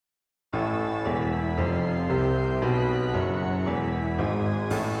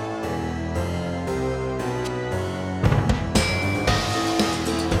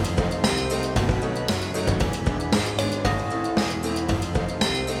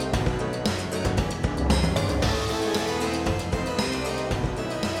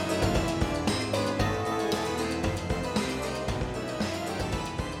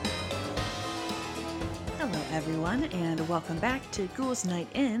welcome back to Ghouls Night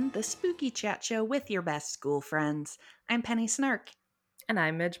In, the spooky chat show with your best school friends. I'm Penny Snark. And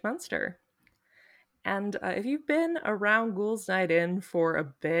I'm Midge Munster. And if you've been around Ghouls Night In for a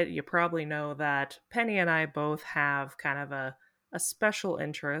bit, you probably know that Penny and I both have kind of a special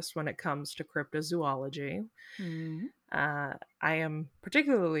interest when it comes to cryptozoology. I am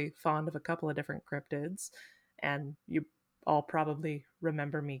particularly fond of a couple of different cryptids, and you all probably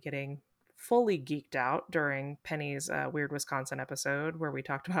remember me getting fully geeked out during Penny's Weird Wisconsin episode where we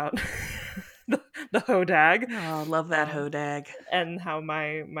talked about the hodag. Oh, love that hodag. And how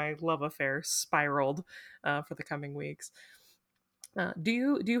my love affair spiraled for the coming weeks.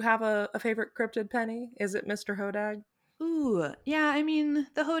 Do you have a favorite cryptid, Penny? Is it Mr. Hodag? Ooh, yeah, I mean,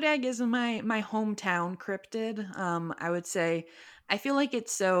 the hodag is my hometown cryptid. I would say I feel like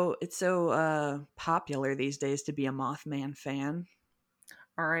it's so popular these days to be a Mothman fan.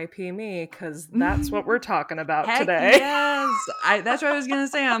 R.I.P. me, because that's what we're talking about Heck today. yes. That's what I was gonna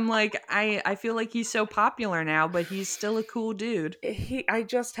say. I'm like, I feel like he's so popular now, but he's still a cool dude. I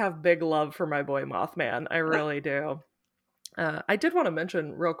just have big love for my boy Mothman. I really do. I did want to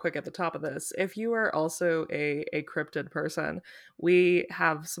mention real quick at the top of this, if you are also a cryptid person, we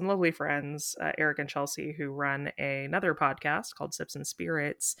have some lovely friends, Eric and Chelsea, who run another podcast called Sips and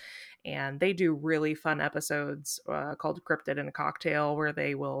Spirits, and they do really fun episodes called Cryptid in a Cocktail, where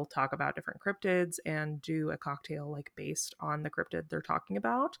they will talk about different cryptids and do a cocktail like based on the cryptid they're talking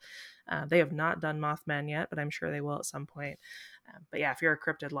about. They have not done Mothman yet, but I'm sure they will at some point. But yeah, if you're a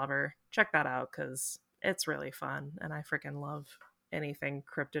cryptid lover, check that out, because it's really fun, and I freaking love anything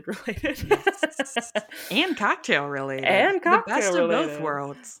cryptid related. Yes. And cocktail related. And cocktail the best related. of both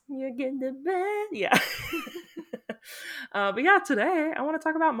worlds. You get the best. Yeah. But yeah, today I want to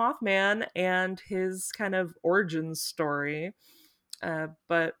talk about Mothman and his kind of origin story.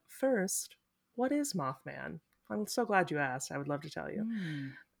 But first, what is Mothman? I'm so glad you asked. I would love to tell you.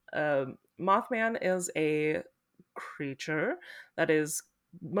 Mothman is a creature that is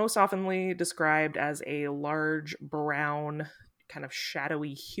most oftenly described as a large brown kind of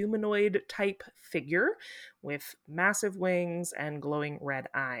shadowy humanoid type figure with massive wings and glowing red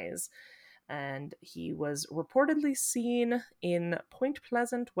eyes. And he was reportedly seen in Point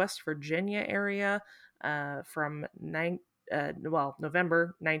Pleasant, West Virginia area from November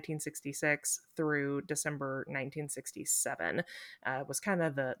 1966 through December 1967. Was kind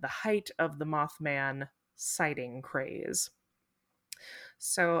of the height of the Mothman sighting craze.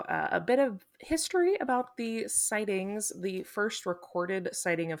 So, a bit of history about the sightings. The first recorded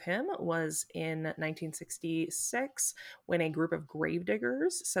sighting of him was in 1966 when a group of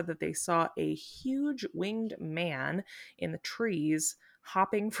gravediggers said that they saw a huge winged man in the trees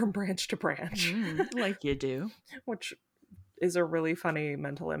hopping from branch to branch. Like you do. Which is a really funny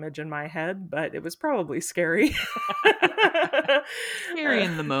mental image in my head, but it was probably scary. Scary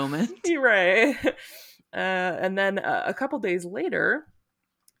in the moment. You're right. And then a couple days later,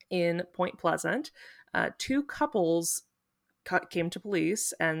 in Point Pleasant, two couples came to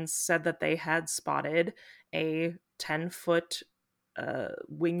police and said that they had spotted a 10-foot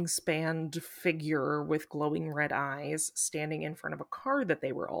wingspanned figure with glowing red eyes standing in front of a car that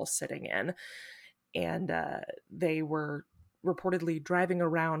they were all sitting in. And they were reportedly driving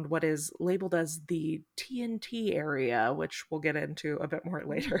around what is labeled as the TNT area, which we'll get into a bit more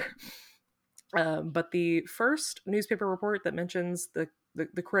later. But the first newspaper report that mentions the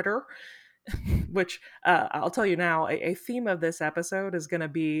critter, which I'll tell you now, a theme of this episode is going to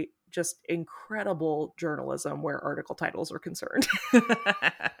be just incredible journalism where article titles are concerned.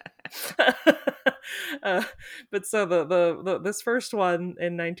 But so this first one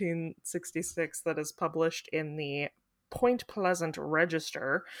in 1966 that is published in the Point Pleasant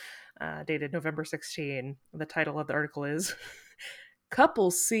Register, dated November 16, the title of the article is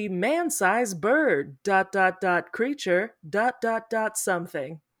 "Couples see man-sized bird ... creature ...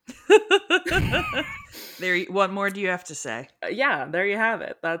 something." What more do you have to say? Yeah, there you have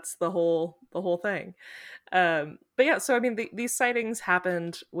it. That's the whole thing. But yeah, so I mean, these sightings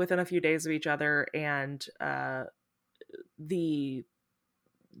happened within a few days of each other, and the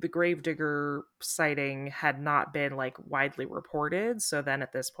gravedigger sighting had not been like widely reported. So then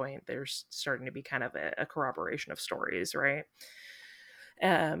at this point, there's starting to be kind of a corroboration of stories, right?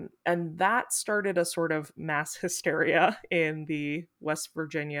 And that started a sort of mass hysteria in the West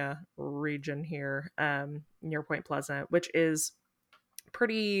Virginia region here, near Point Pleasant, which is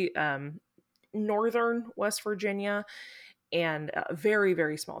pretty northern West Virginia and a very,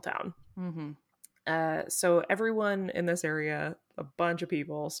 very small town. Mm-hmm. So everyone in this area, a bunch of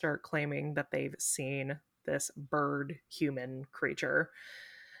people start claiming that they've seen this bird human creature.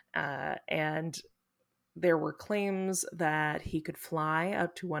 And There were claims that he could fly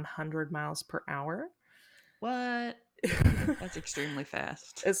up to 100 miles per hour. What? That's extremely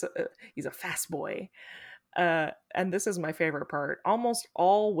fast. He's a fast boy. And this is my favorite part. Almost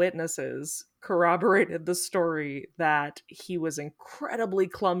all witnesses corroborated the story that he was incredibly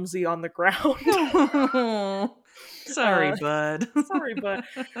clumsy on the ground. Sorry, bud. Sorry, bud.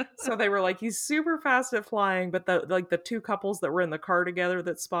 So they were like, he's super fast at flying, but the two couples that were in the car together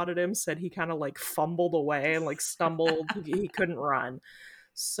that spotted him said he kind of like fumbled away and like stumbled. He couldn't run.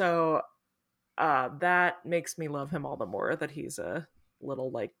 So that makes me love him all the more, that he's a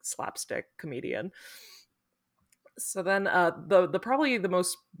little like slapstick comedian. So then the probably the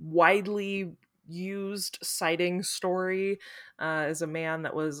most widely used sighting story is a man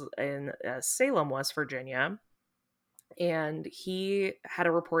that was in Salem, West Virginia. And he had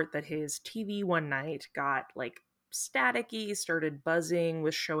a report that his TV one night got like staticky, started buzzing,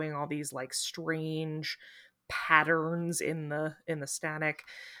 was showing all these like strange patterns in the static.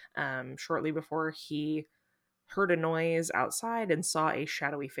 Shortly before he heard a noise outside and saw a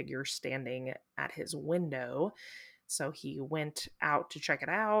shadowy figure standing at his window. So he went out to check it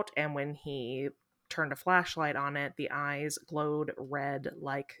out, and when he turned a flashlight on it, the eyes glowed red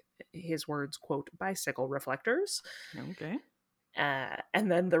like, his words, quote, bicycle reflectors. Okay.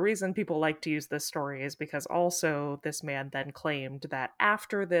 And then the reason people like to use this story is because also this man then claimed that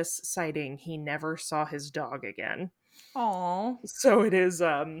after this sighting, he never saw his dog again. Aww. So it is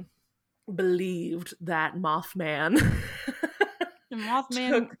believed that Mothman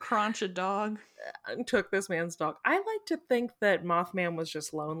crunch a dog. Took this man's dog. I like to think that Mothman was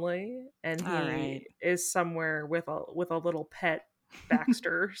just lonely, and he is somewhere with a little pet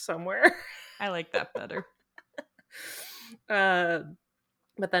Baxter somewhere. I like that better.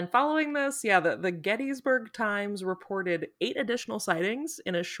 But then following this, the Gettysburg Times reported 8 additional sightings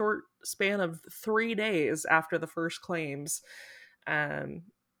in a short span of 3 days after the first claims. And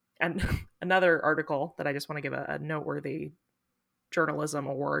another article that I just want to give a noteworthy journalism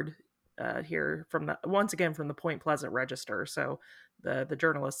award here from the Point Pleasant Register. So the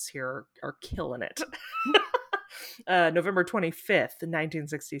journalists here are killing it. November 25th,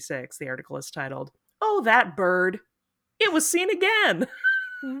 1966, the article is titled, "Oh, that bird. It was seen again."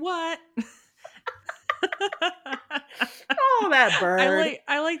 What? Oh, that bird.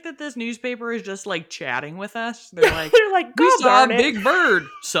 I like that this newspaper is just like chatting with us. They're like, we saw a big bird.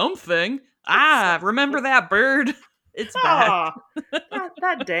 Something. Remember that bird? It's back.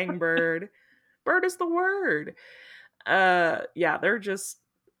 that dang bird. Bird is the word. They're just,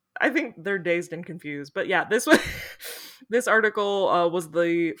 I think they're dazed and confused. But yeah, this article was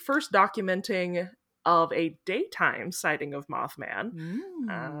the first documenting of a daytime sighting of Mothman,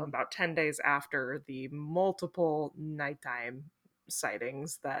 about 10 days after the multiple nighttime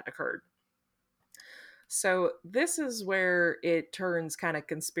sightings that occurred. So this is where it turns kind of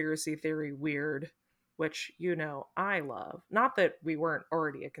conspiracy theory weird, which, I love. Not that we weren't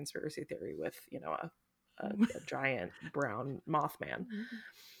already a conspiracy theory with, a giant brown Mothman.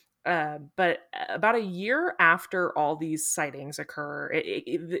 But about a year after all these sightings occur,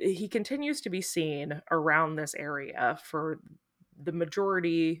 he continues to be seen around this area for the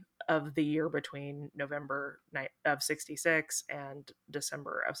majority of the year between November of 66 and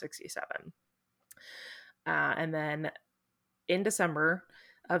December of 67. And then in December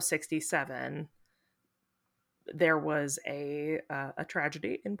of 67, there was a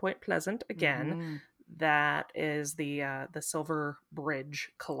tragedy in Point Pleasant again. That is the Silver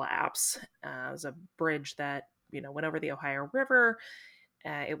Bridge collapse. It was a bridge that went over the Ohio River.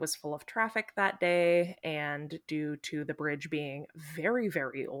 It was full of traffic that day, and due to the bridge being very,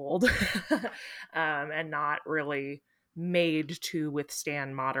 very old and not really made to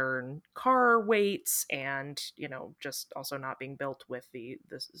withstand modern car weights, and just also not being built with the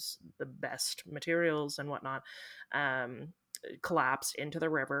best materials and whatnot, collapsed into the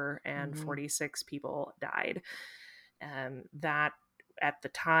river, and 46 people died. That at the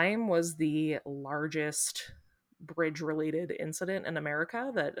time was the largest bridge related incident in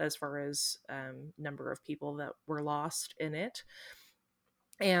America, that as far as number of people that were lost in it.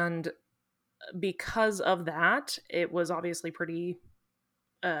 And because of that, it was obviously pretty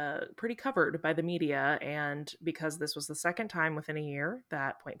covered by the media, and because this was the second time within a year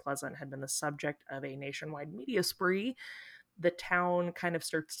that Point Pleasant had been the subject of a nationwide media spree, the town kind of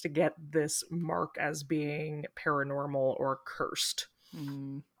starts to get this mark as being paranormal or cursed.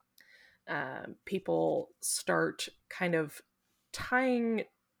 People start kind of tying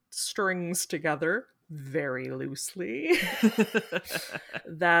strings together very loosely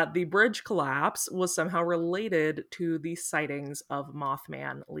that the bridge collapse was somehow related to the sightings of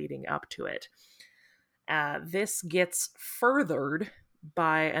Mothman leading up to it. This gets furthered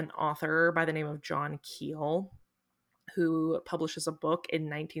by an author by the name of John Keel, who publishes a book in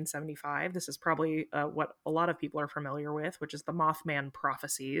 1975. This is probably what a lot of people are familiar with, which is the Mothman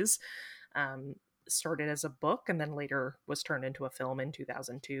Prophecies. Started as a book and then later was turned into a film in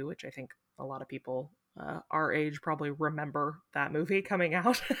 2002, which I think a lot of people our age probably remember that movie coming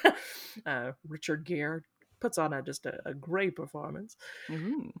out. Richard Gere puts on just a great performance.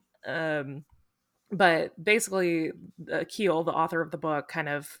 But basically, Keel, the author of the book, kind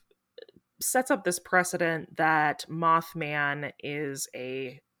of sets up this precedent that Mothman is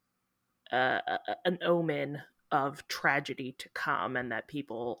an omen of tragedy to come, and that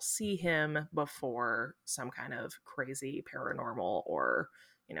people see him before some kind of crazy paranormal or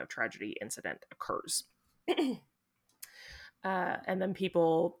tragedy incident occurs. And then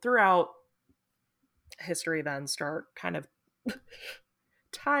people throughout history then start kind of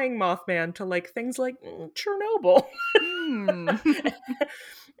tying Mothman to like things like Chernobyl.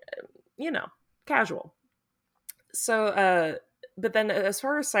 Casual. So but then as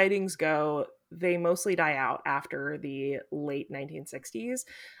far as sightings go, they mostly die out after the late 1960s.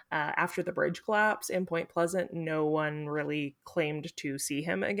 After the bridge collapse in Point Pleasant, no one really claimed to see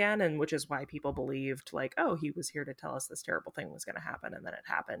him again, and which is why people believed like, oh, he was here to tell us this terrible thing was going to happen, and then it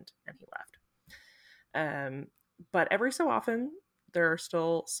happened and he left. But every so often there are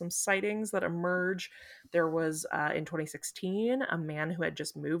still some sightings that emerge. There was in 2016 a man who had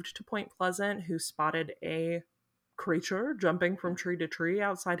just moved to Point Pleasant who spotted a creature jumping from tree to tree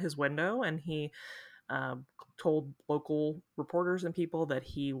outside his window, and he told local reporters and people that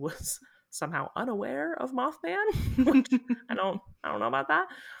he was somehow unaware of Mothman, which I don't know about that.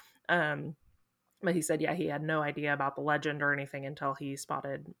 But he said, yeah, he had no idea about the legend or anything until he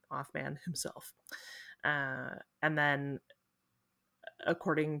spotted Mothman himself. And then,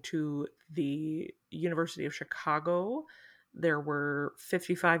 according to the University of Chicago, there were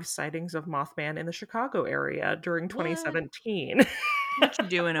 55 sightings of Mothman in the Chicago area during 2017. What you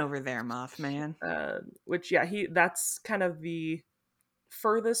doing over there, Mothman? Which, yeah, that's kind of the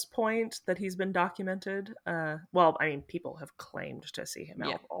furthest point that he's been documented. Well, I mean, people have claimed to see him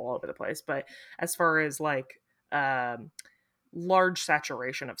out all over the place, but as far as like large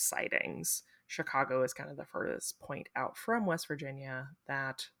saturation of sightings, Chicago is kind of the furthest point out from West Virginia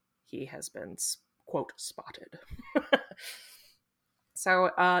that he has been, quote, spotted.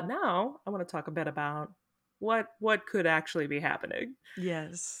 So now I want to talk a bit about what could actually be happening.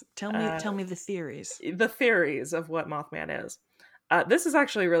 Yes. Tell me the theories. The theories of what Mothman is. This is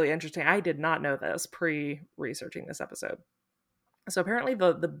actually really interesting. I did not know this pre-researching this episode. So apparently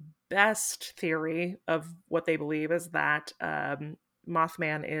the best theory of what they believe is that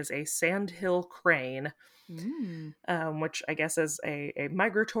Mothman is a sandhill crane, which I guess is a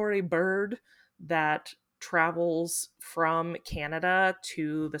migratory bird that travels from Canada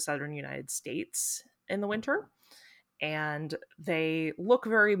to the southern United States in the winter. And they look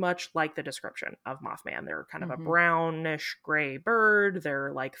very much like the description of Mothman. They're kind of a brownish gray bird.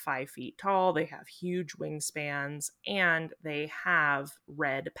 They're like 5 feet tall. They have huge wingspans, and they have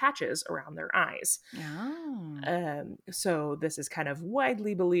red patches around their eyes. Oh. So this is kind of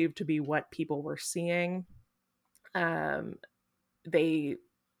widely believed to be what people were seeing. They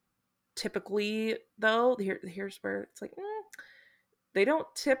typically, though, here's where it's like, they don't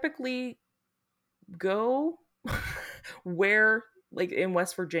typically go where, like in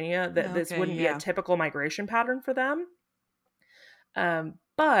West Virginia, that this wouldn't be a typical migration pattern for them.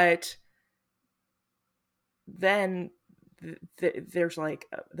 But then there's like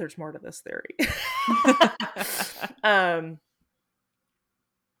there's more to this theory. I'm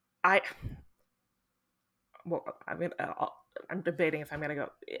debating if I'm gonna go.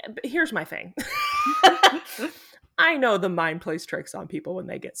 But here's my thing. I know the mind plays tricks on people when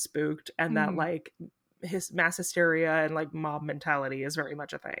they get spooked, and that like his mass hysteria and like mob mentality is very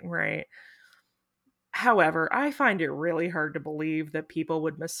much a thing, right? However, I find it really hard to believe that people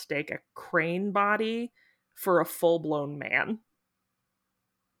would mistake a crane body for a full-blown man.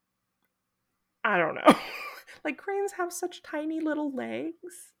 I don't know. Like, cranes have such tiny little legs.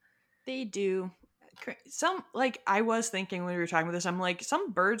 They do. Some, like, I was thinking when we were talking about this, I'm like,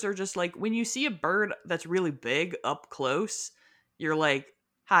 some birds are just like, when you see a bird that's really big up close, you're like,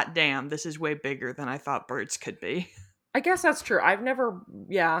 hot damn, this is way bigger than I thought birds could be. I guess that's true. I've never,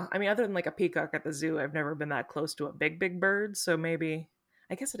 I mean, other than like a peacock at the zoo, I've never been that close to a big bird. So maybe,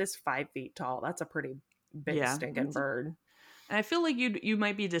 I guess it is 5 feet tall. That's a pretty big stinking bird. And I feel like you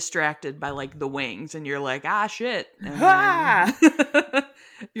might be distracted by like the wings, and you're like, shit. And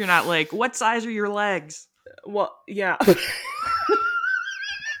you're not like, what size are your legs? Well, yeah.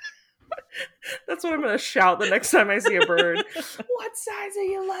 That's what I'm gonna shout the next time I see a bird. What size are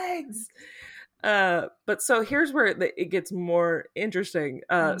your legs? But so here's where it gets more interesting.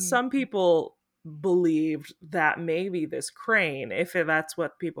 Some people believed that maybe this crane, if that's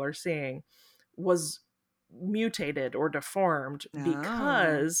what people are seeing, was mutated or deformed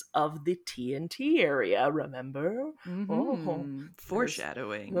because of the TNT area, remember?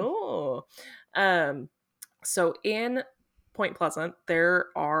 Foreshadowing. So in Point Pleasant, there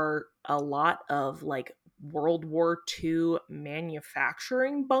are a lot of like World War II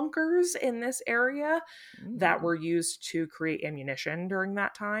manufacturing bunkers in this area that were used to create ammunition during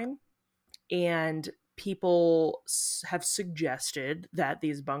that time. And people have suggested that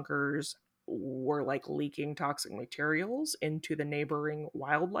these bunkers were like leaking toxic materials into the neighboring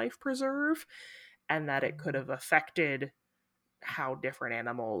wildlife preserve, and that it could have affected how different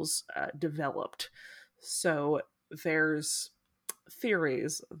animals developed. So there's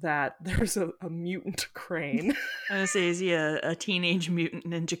theories that there's a mutant crane. I was gonna say, is he a teenage mutant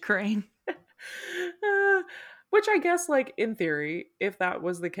ninja crane? Which I guess, like, in theory, if that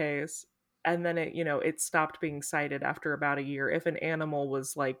was the case, and then it stopped being sighted after about a year, if an animal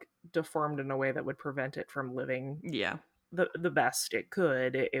was like deformed in a way that would prevent it from living the best it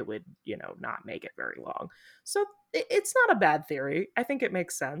could, it would not make it very long. So it's not a bad theory. I think it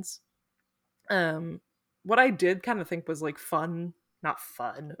makes sense. What I did kind of think was like fun, not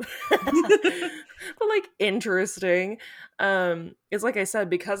fun, but like interesting, is, like I said,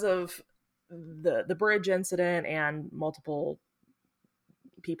 because of the bridge incident and multiple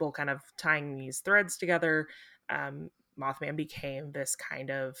people kind of tying these threads together, Mothman became this kind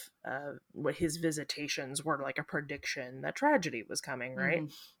of what his visitations were like a prediction that tragedy was coming, right?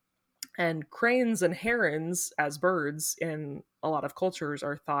 And cranes and herons as birds in a lot of cultures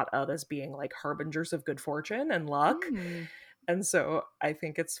are thought of as being like harbingers of good fortune and luck. And so I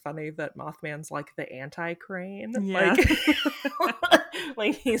think it's funny that Mothman's like the anti-crane.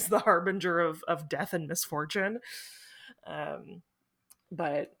 Like he's the harbinger of death and misfortune.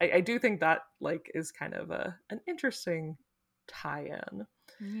 But I do think that like is kind of an interesting tie-in.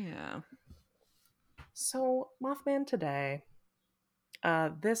 Yeah. So Mothman today,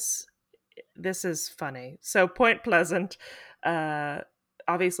 this is funny. So Point Pleasant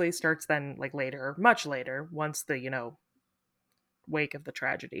obviously starts then like later, much later, once the wake of the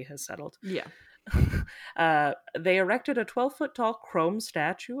tragedy has settled. Yeah. They erected a 12-foot tall chrome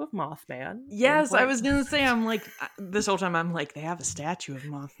statue of Mothman. Yes, I was gonna say, I'm like, this whole time I'm like, they have a statue of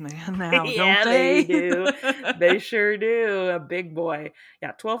Mothman now, yeah, don't they? They do. They sure do. A big boy.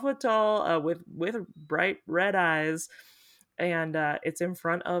 Yeah, 12 foot tall, with bright red eyes. And it's in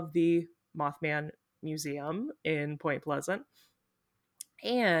front of the Mothman Museum in Point Pleasant.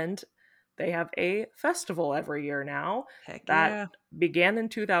 And they have a festival every year now. Heck that yeah. began in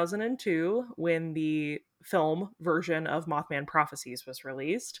 2002 when the film version of Mothman Prophecies was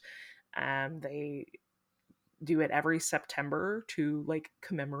released. They do it every September to like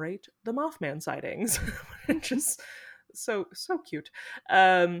commemorate the Mothman sightings, which is so cute.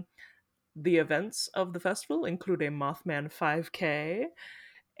 The events of the festival include a Mothman 5K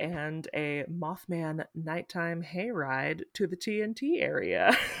and a Mothman nighttime hayride to the TNT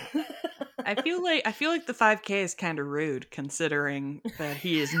area. I feel like the 5K is kind of rude, considering that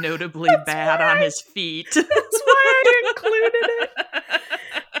he is notably bad on his feet. That's why I included it.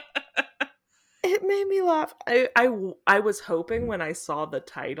 It made me laugh. I was hoping when I saw the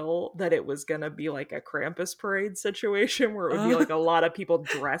title that it was gonna be like a Krampus parade situation where it would be like a lot of people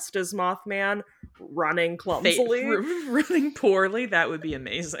dressed as Mothman running clumsily, running poorly. That would be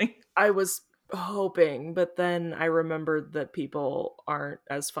amazing. I was hoping, but then I remembered that people aren't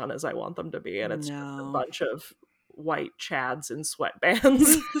as fun as I want them to be, and it's just a bunch of white chads in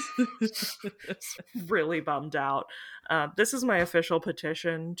sweatbands. Really bummed out. This is my official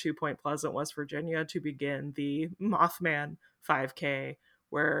petition to Point Pleasant, West Virginia, to begin the Mothman 5K,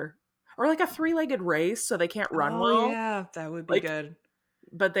 or like a 3-legged race, so they can't run well. Yeah, that would be good.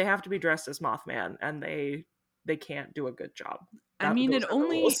 But they have to be dressed as Mothman, and they can't do a good job. I mean, it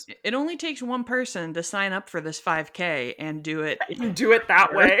only takes one person to sign up for this 5K and do it. Do it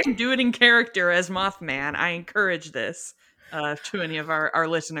that way. Do it in character as Mothman. I encourage this to any of our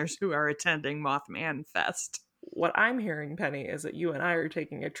listeners who are attending Mothman Fest. What I'm hearing, Penny, is that you and I are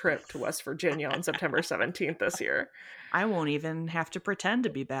taking a trip to West Virginia on September 17th this year. I won't even have to pretend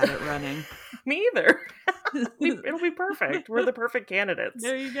to be bad at running. Me either. It'll be perfect. We're the perfect candidates.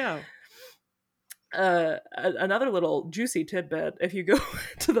 There you go. Another little juicy tidbit: if you go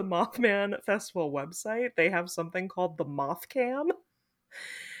to the Mothman Festival website, they have something called the Mothcam,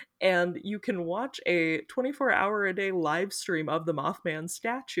 and you can watch a 24-hour-a-day live stream of the Mothman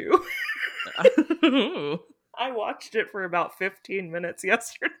statue. I watched it for about 15 minutes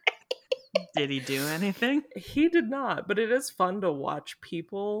yesterday. Did he do anything? He did not, but it is fun to watch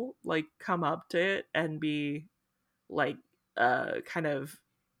people like come up to it and be like kind of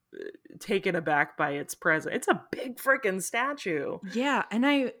taken aback by its presence. It's a big freaking statue. Yeah,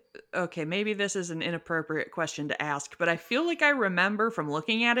 and okay, maybe this is an inappropriate question to ask, but I feel like I remember from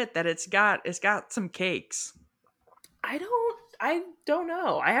looking at it that it's got some cakes. I don't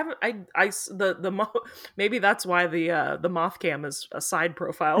know. I haven't. Maybe that's why the Mothcam is a side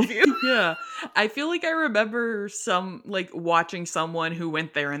profile view. Yeah, I feel like I remember watching someone who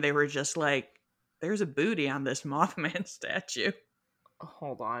went there and they were just like, "There's a booty on this Mothman statue."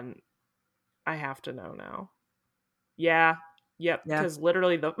 Hold on, I have to know now. Yeah, yep. Yeah. Because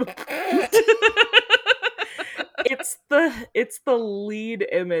literally it's the lead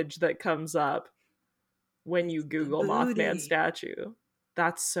image that comes up when you Google Mothman statue.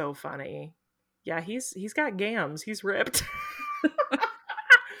 That's so funny. Yeah, he's got gams. He's ripped.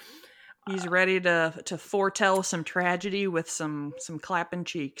 He's ready to foretell some tragedy with some clapping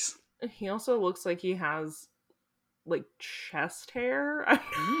cheeks. He also looks like he has like chest hair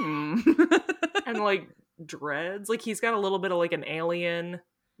and like dreads. Like he's got a little bit of like an alien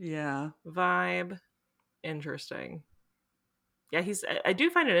vibe. Interesting. Yeah, I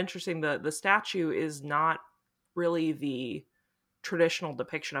do find it interesting the statue is not really the traditional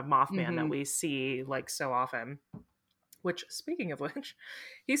depiction of Mothman that we see like so often. Which, speaking of which,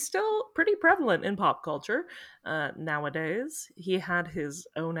 he's still pretty prevalent in pop culture nowadays. He had his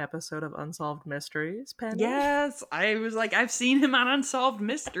own episode of Unsolved Mysteries, Penny. Yes, I was like, I've seen him on Unsolved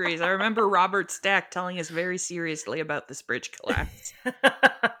Mysteries. I remember Robert Stack telling us very seriously about this bridge collapse.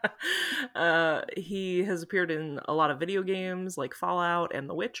 He has appeared in a lot of video games like Fallout and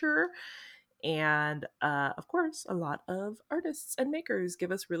The Witcher. And, of course, a lot of artists and makers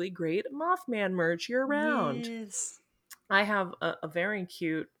give us really great Mothman merch year-round. Yes. I have a very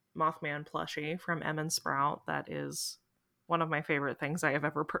cute Mothman plushie from Em and Sprout that is one of my favorite things I have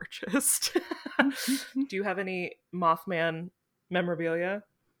ever purchased. Do you have any Mothman memorabilia?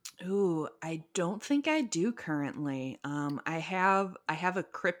 Ooh, I don't think I do currently. I have a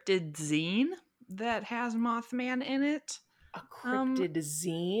cryptid zine that has Mothman in it. A cryptid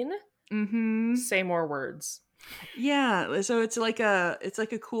zine? Mm-hmm. Say more words. Yeah, so it's like a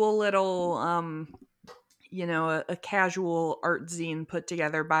cool little a casual art zine put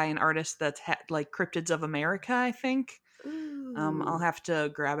together by an artist that's like Cryptids of America, I think. I'll have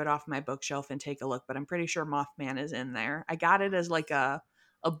to grab it off my bookshelf and take a look, but I'm pretty sure Mothman is in there. I got it as like a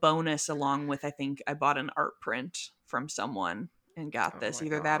bonus along with, I think I bought an art print from someone and got this.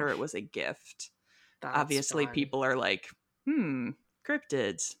 Either that or it was a gift. That's obviously fun. People are like,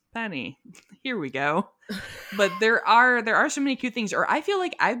 cryptids, Penny, here we go. But there are so many cute things. Or I feel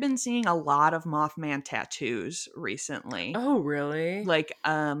like I've been seeing a lot of Mothman tattoos recently. Oh, really? Like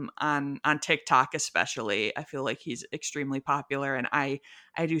on TikTok especially. I feel like he's extremely popular, and I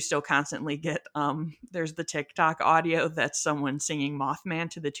do still constantly get there's the TikTok audio that's someone singing Mothman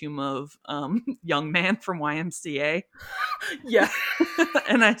to the tune of Young Man from YMCA. Yeah.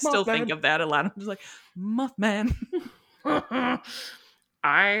 And I still think of that a lot. I'm just like, Mothman.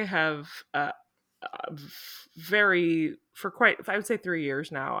 I have I would say 3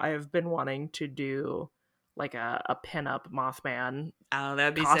 years now, I have been wanting to do like a pinup Mothman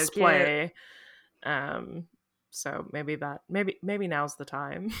that'd be cosplay. So cute. So maybe now's the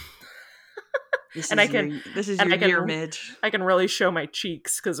time. This is your Midge. I can really show my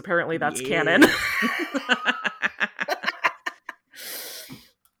cheeks because apparently that's canon.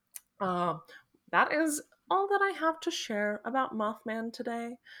 That is all that I have to share about Mothman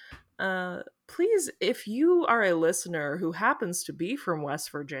today. Please, if you are a listener who happens to be from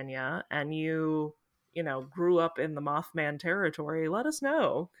West Virginia and you grew up in the Mothman territory, let us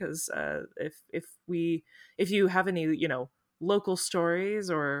know, because if you have any local stories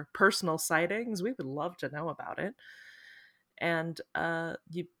or personal sightings, we would love to know about it. And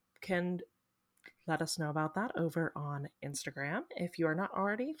you can let us know about that over on Instagram. If you are not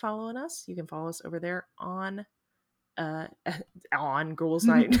already following us, you can follow us over there on Ghouls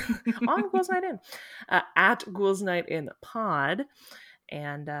Night on Ghouls Night In at Ghouls Night In Pod.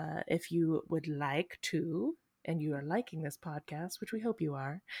 And if you would like to, and you are liking this podcast, which we hope you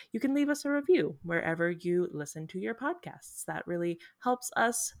are, you can leave us a review wherever you listen to your podcasts. That really helps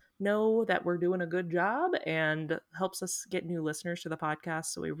us know that we're doing a good job and helps us get new listeners to the podcast.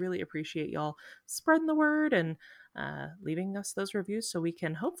 So we really appreciate y'all spreading the word and leaving us those reviews so we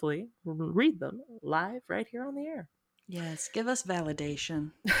can hopefully read them live right here on the air. Yes, give us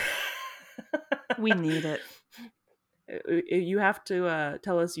validation. We need it. You have to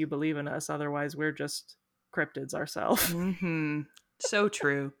tell us you believe in us, otherwise we're just cryptids ourselves. Mm-hmm. So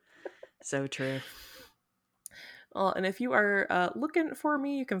true. So true. Well, and if you are looking for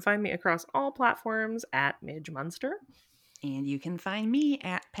me, you can find me across all platforms at Midge Munster. And you can find me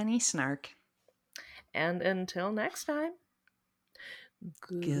at Penny Snark. And until next time,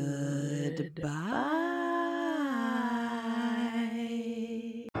 Goodbye.